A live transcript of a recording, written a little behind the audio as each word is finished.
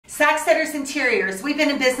Sacksteder's Interiors. We've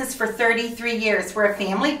been in business for 33 years. We're a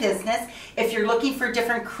family business. If you're looking for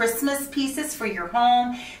different Christmas pieces for your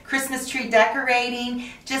home, Christmas tree decorating,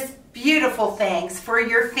 just beautiful things for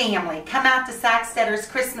your family, come out to Sacksteder's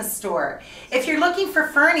Christmas store. If you're looking for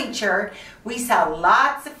furniture, we sell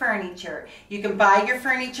lots of furniture. You can buy your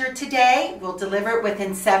furniture today. We'll deliver it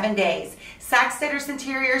within 7 days. Sacksteder's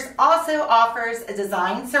Interiors also offers a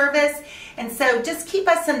design service, and so just keep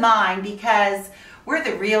us in mind because we're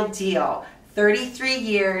the real deal. 33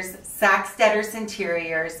 years, Sacksteder's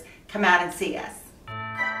Interiors. Come out and see us.